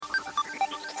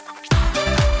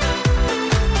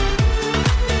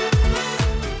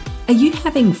Are you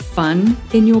having fun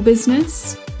in your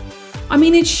business? I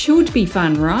mean, it should be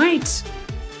fun, right?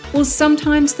 Well,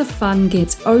 sometimes the fun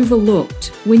gets overlooked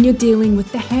when you're dealing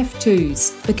with the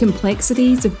have-tos, the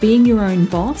complexities of being your own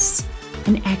boss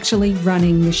and actually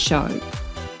running the show.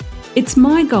 It's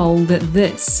my goal that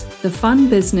this, the Fun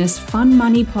Business, Fun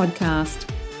Money podcast,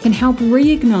 can help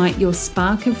reignite your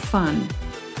spark of fun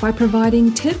by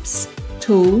providing tips,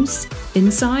 tools,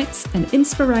 insights, and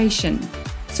inspiration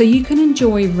so you can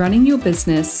enjoy running your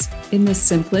business in the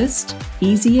simplest,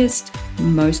 easiest,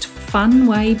 most fun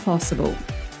way possible.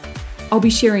 I'll be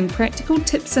sharing practical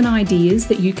tips and ideas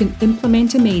that you can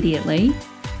implement immediately,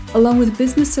 along with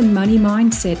business and money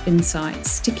mindset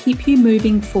insights to keep you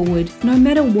moving forward no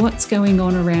matter what's going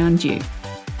on around you.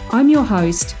 I'm your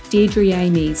host, Deirdre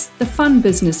Amies, the Fun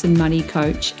Business and Money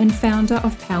Coach and founder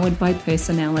of Powered by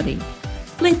Personality.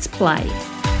 Let's play.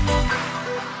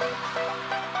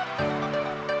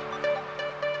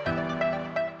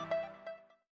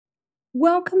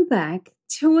 Welcome back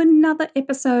to another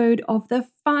episode of the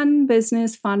Fun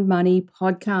Business, Fun Money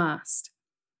podcast.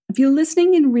 If you're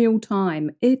listening in real time,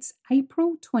 it's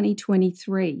April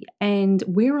 2023, and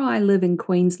where I live in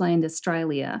Queensland,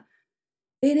 Australia,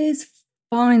 it is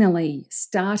finally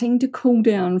starting to cool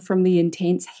down from the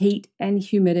intense heat and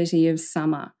humidity of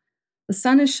summer. The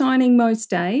sun is shining most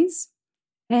days,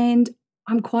 and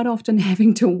I'm quite often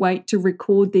having to wait to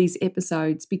record these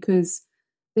episodes because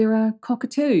there are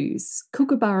cockatoos,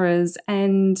 kookaburras,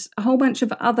 and a whole bunch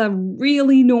of other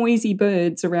really noisy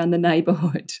birds around the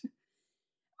neighbourhood.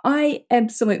 I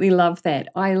absolutely love that.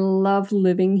 I love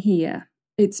living here.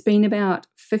 It's been about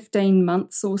 15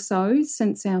 months or so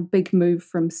since our big move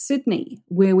from Sydney,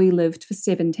 where we lived for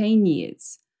 17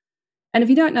 years. And if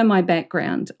you don't know my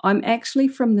background, I'm actually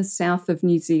from the south of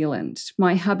New Zealand.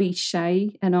 My hubby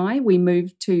Shay and we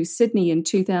moved to Sydney in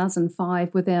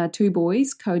 2005 with our two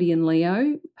boys, Cody and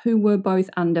Leo, who were both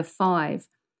under 5.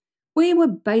 We were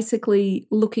basically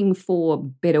looking for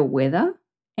better weather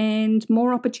and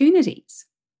more opportunities.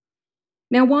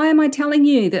 Now, why am I telling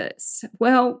you this?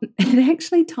 Well, it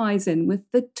actually ties in with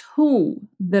the tool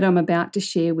that I'm about to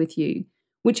share with you,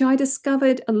 which I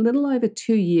discovered a little over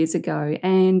 2 years ago,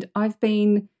 and I've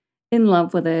been in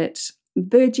love with it,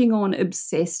 verging on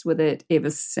obsessed with it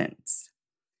ever since.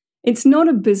 It's not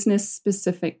a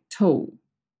business-specific tool,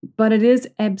 but it is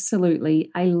absolutely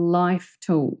a life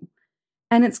tool,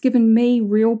 and it's given me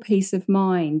real peace of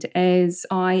mind as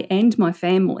I and my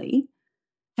family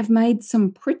have made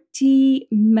some pretty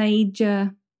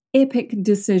major, epic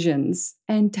decisions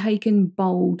and taken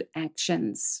bold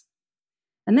actions.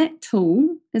 And that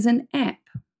tool is an app,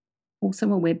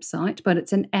 also a website, but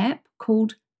it's an app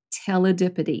called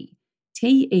Teledipity,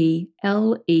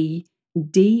 Teledipity,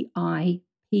 Teledipity,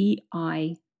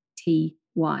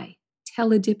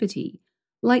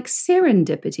 like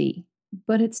serendipity,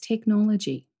 but it's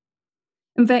technology.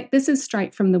 In fact, this is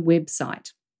straight from the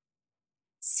website.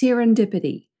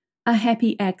 Serendipity, a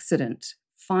happy accident,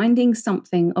 finding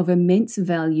something of immense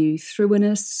value through an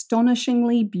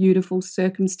astonishingly beautiful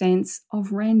circumstance of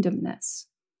randomness.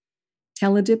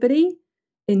 Teledipity,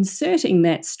 inserting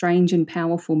that strange and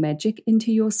powerful magic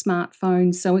into your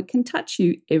smartphone so it can touch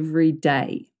you every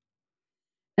day.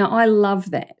 Now, I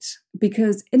love that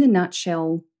because, in a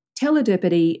nutshell,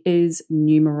 Teledipity is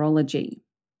numerology.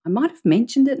 I might have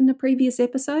mentioned it in a previous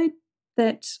episode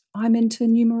that I'm into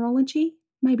numerology.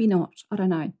 Maybe not, I don't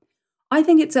know. I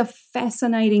think it's a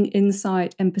fascinating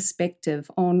insight and perspective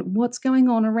on what's going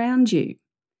on around you.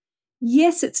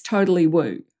 Yes, it's totally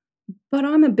woo, but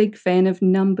I'm a big fan of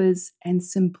numbers and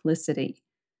simplicity.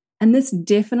 And this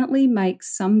definitely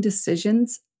makes some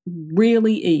decisions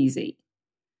really easy.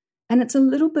 And it's a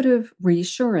little bit of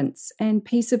reassurance and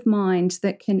peace of mind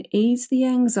that can ease the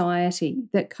anxiety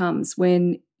that comes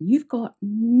when you've got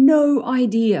no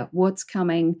idea what's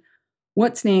coming,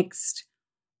 what's next,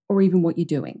 or even what you're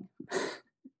doing.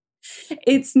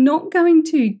 It's not going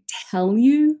to tell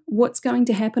you what's going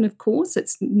to happen, of course.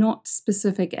 It's not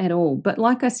specific at all. But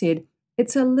like I said,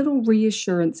 it's a little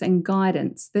reassurance and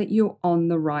guidance that you're on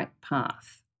the right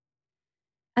path.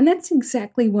 And that's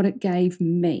exactly what it gave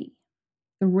me,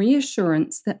 the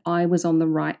reassurance that I was on the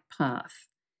right path,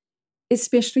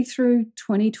 especially through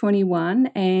 2021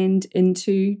 and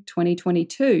into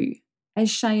 2022. As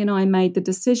Shay and I made the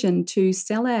decision to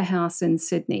sell our house in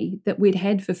Sydney that we'd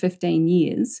had for 15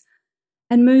 years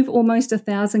and move almost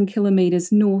 1,000 kilometres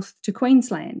north to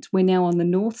Queensland. We're now on the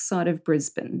north side of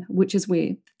Brisbane, which is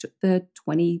where the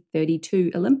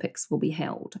 2032 Olympics will be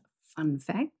held. Fun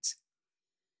fact.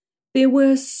 There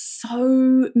were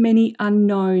so many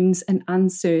unknowns and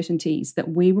uncertainties that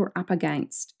we were up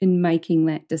against in making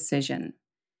that decision.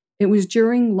 It was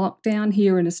during lockdown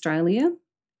here in Australia,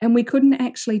 and we couldn't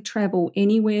actually travel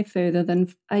anywhere further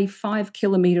than a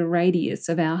 5-kilometre radius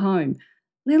of our home,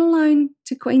 let alone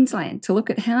to Queensland to look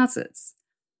at houses.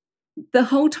 The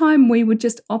whole time we were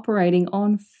just operating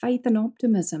on faith and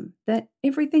optimism that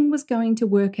everything was going to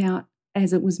work out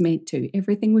as it was meant to.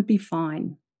 Everything would be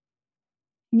fine.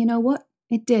 And you know what?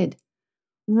 It did.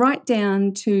 Right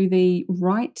down to the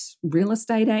right real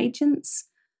estate agents,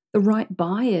 the right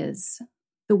buyers,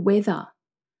 the weather,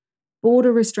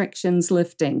 border restrictions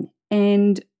lifting,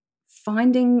 and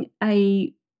finding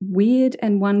a weird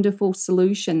and wonderful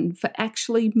solution for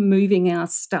actually moving our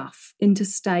stuff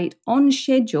interstate on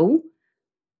schedule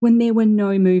when there were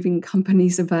no moving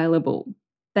companies available.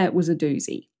 That was a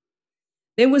doozy.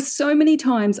 There were so many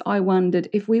times I wondered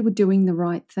if we were doing the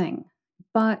right thing,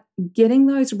 but getting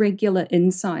those regular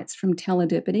insights from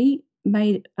Teledipity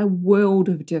made a world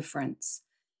of difference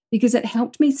because it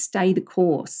helped me stay the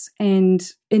course,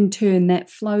 and in turn that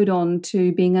flowed on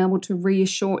to being able to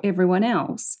reassure everyone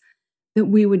else that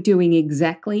we were doing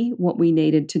exactly what we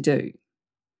needed to do.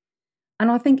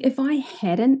 And I think if I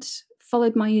hadn't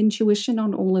followed my intuition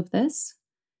on all of this,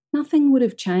 nothing would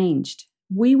have changed.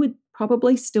 We would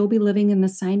probably still be living in the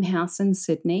same house in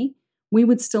Sydney. We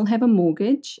would still have a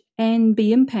mortgage and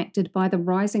be impacted by the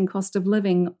rising cost of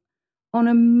living on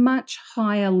a much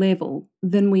higher level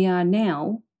than we are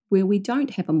now, where we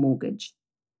don't have a mortgage.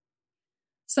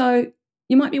 So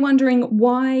you might be wondering,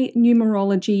 why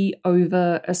numerology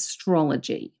over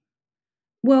astrology?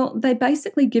 Well, they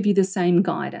basically give you the same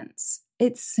guidance.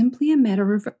 It's simply a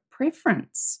matter of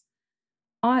preference.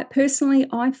 I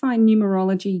find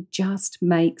numerology just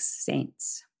makes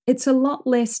sense. It's a lot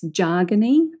less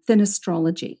jargony than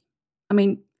astrology. I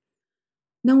mean,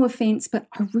 no offense, but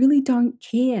I really don't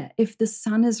care if the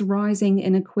sun is rising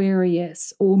in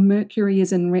Aquarius or Mercury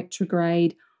is in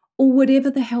retrograde or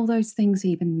whatever the hell those things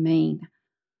even mean.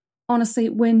 Honestly,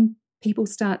 when people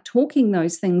start talking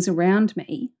those things around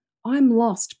me, I'm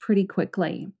lost pretty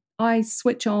quickly. I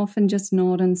switch off and just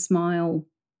nod and smile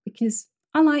because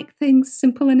I like things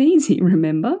simple and easy,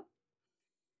 remember?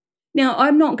 Now,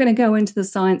 I'm not going to go into the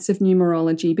science of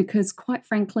numerology because, quite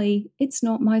frankly, it's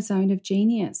not my zone of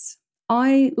genius.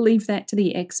 I leave that to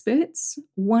the experts,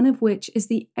 one of which is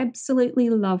the absolutely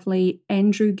lovely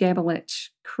Andrew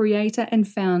Gabelich, creator and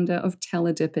founder of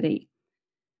Teledipity.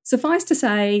 Suffice to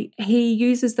say, he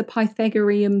uses the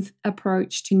Pythagorean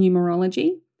approach to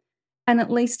numerology, and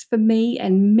at least for me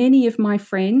and many of my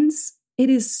friends, it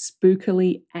is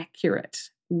spookily accurate.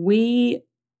 We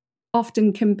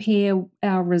often compare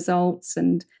our results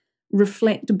and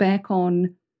reflect back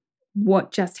on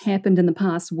what just happened in the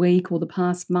past week or the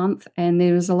past month, and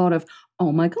there's a lot of,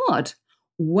 oh my God,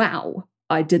 wow,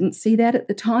 I didn't see that at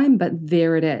the time, but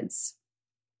there it is.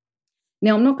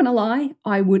 Now, I'm not going to lie,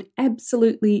 I would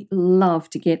absolutely love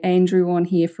to get Andrew on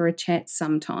here for a chat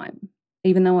sometime.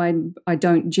 Even though I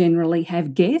don't generally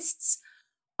have guests,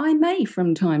 I may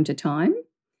from time to time.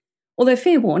 Although,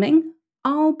 fair warning,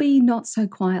 I'll be not so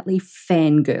quietly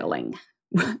fangirling.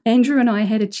 Andrew and I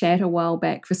had a chat a while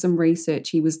back for some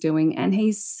research he was doing, and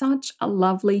he's such a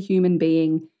lovely human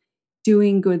being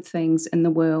doing good things in the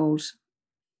world.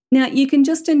 Now, you can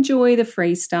just enjoy the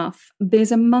free stuff.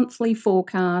 There's a monthly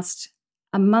forecast,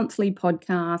 a monthly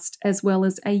podcast, as well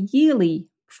as a yearly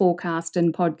forecast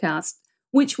and podcast,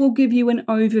 which will give you an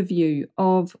overview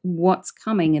of what's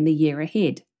coming in the year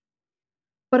ahead.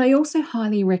 But I also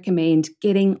highly recommend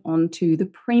getting onto the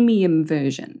premium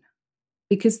version,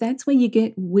 because that's where you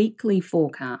get weekly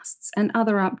forecasts and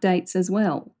other updates as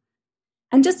well.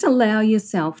 And just allow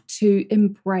yourself to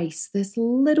embrace this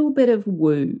little bit of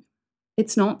woo.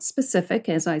 It's not specific,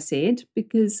 as I said,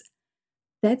 because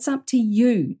that's up to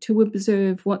you to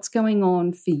observe what's going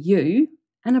on for you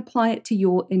and apply it to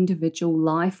your individual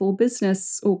life or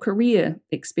business or career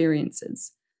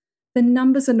experiences. The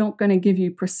numbers are not going to give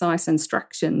you precise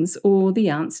instructions or the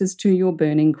answers to your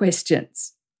burning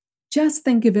questions. Just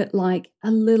think of it like a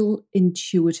little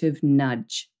intuitive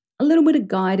nudge, a little bit of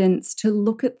guidance to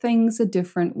look at things a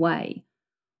different way,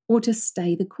 or to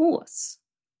stay the course,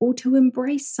 or to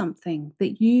embrace something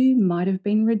that you might have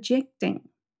been rejecting.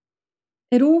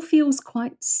 It all feels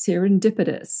quite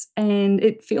serendipitous, and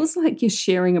it feels like you're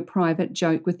sharing a private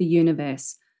joke with the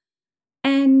universe,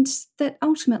 and that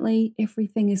ultimately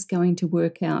everything is going to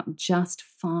work out just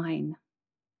fine.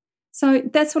 So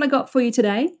that's what I got for you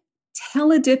today.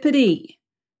 Teledipity.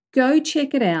 Go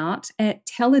check it out at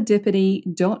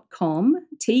teledipity.com,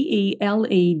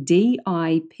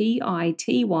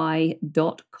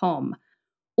 teledipity.com,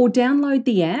 or download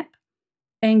the app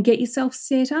and get yourself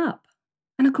set up.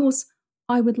 And of course,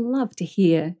 I would love to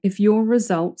hear if your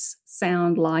results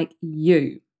sound like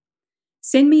you.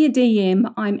 Send me a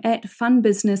DM. I'm at Fun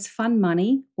Business Fun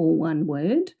Money, all one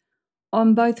word,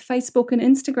 on both Facebook and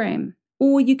Instagram.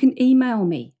 Or you can email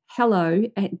me,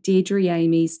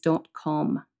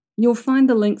 hello@deirdreamies.com. You'll find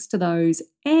the links to those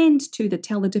and to the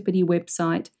Teledipity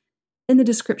website in the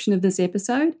description of this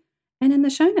episode and in the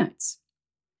show notes.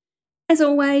 As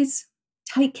always,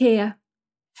 take care,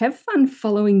 have fun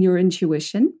following your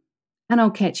intuition, and I'll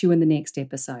catch you in the next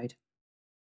episode.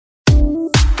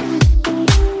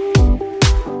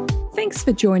 Thanks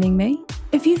for joining me.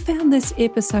 If you found this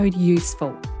episode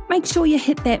useful, make sure you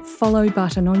hit that follow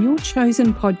button on your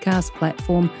chosen podcast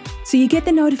platform so you get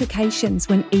the notifications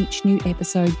when each new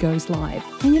episode goes live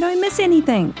and you don't miss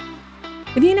anything.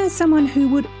 If you know someone who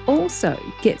would also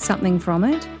get something from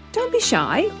it, don't be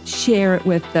shy, share it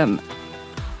with them.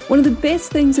 One of the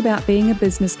best things about being a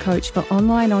business coach for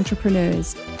online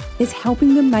entrepreneurs is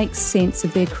helping them make sense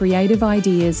of their creative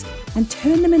ideas and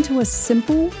turn them into a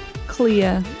simple,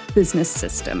 clear business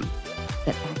system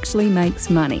that actually makes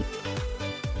money.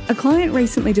 A client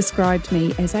recently described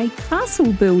me as a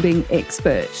castle building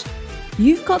expert.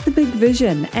 You've got the big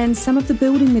vision and some of the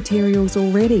building materials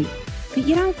already, but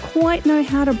you don't quite know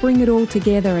how to bring it all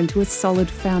together into a solid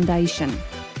foundation.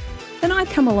 Then I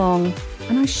come along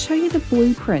and I show you the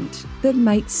blueprint that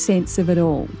makes sense of it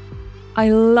all. I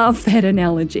love that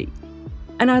analogy.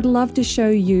 And I'd love to show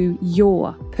you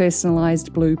your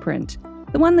personalized blueprint,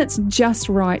 the one that's just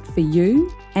right for you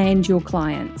and your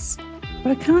clients.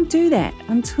 But I can't do that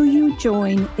until you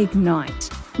join Ignite,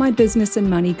 my business and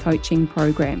money coaching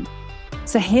program.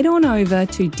 So head on over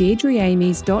to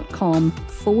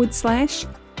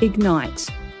deirdreamies.com/ignite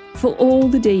for all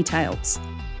the details.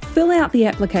 Fill out the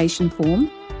application form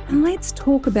and let's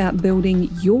talk about building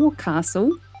your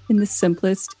castle in the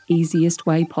simplest, easiest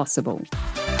way possible.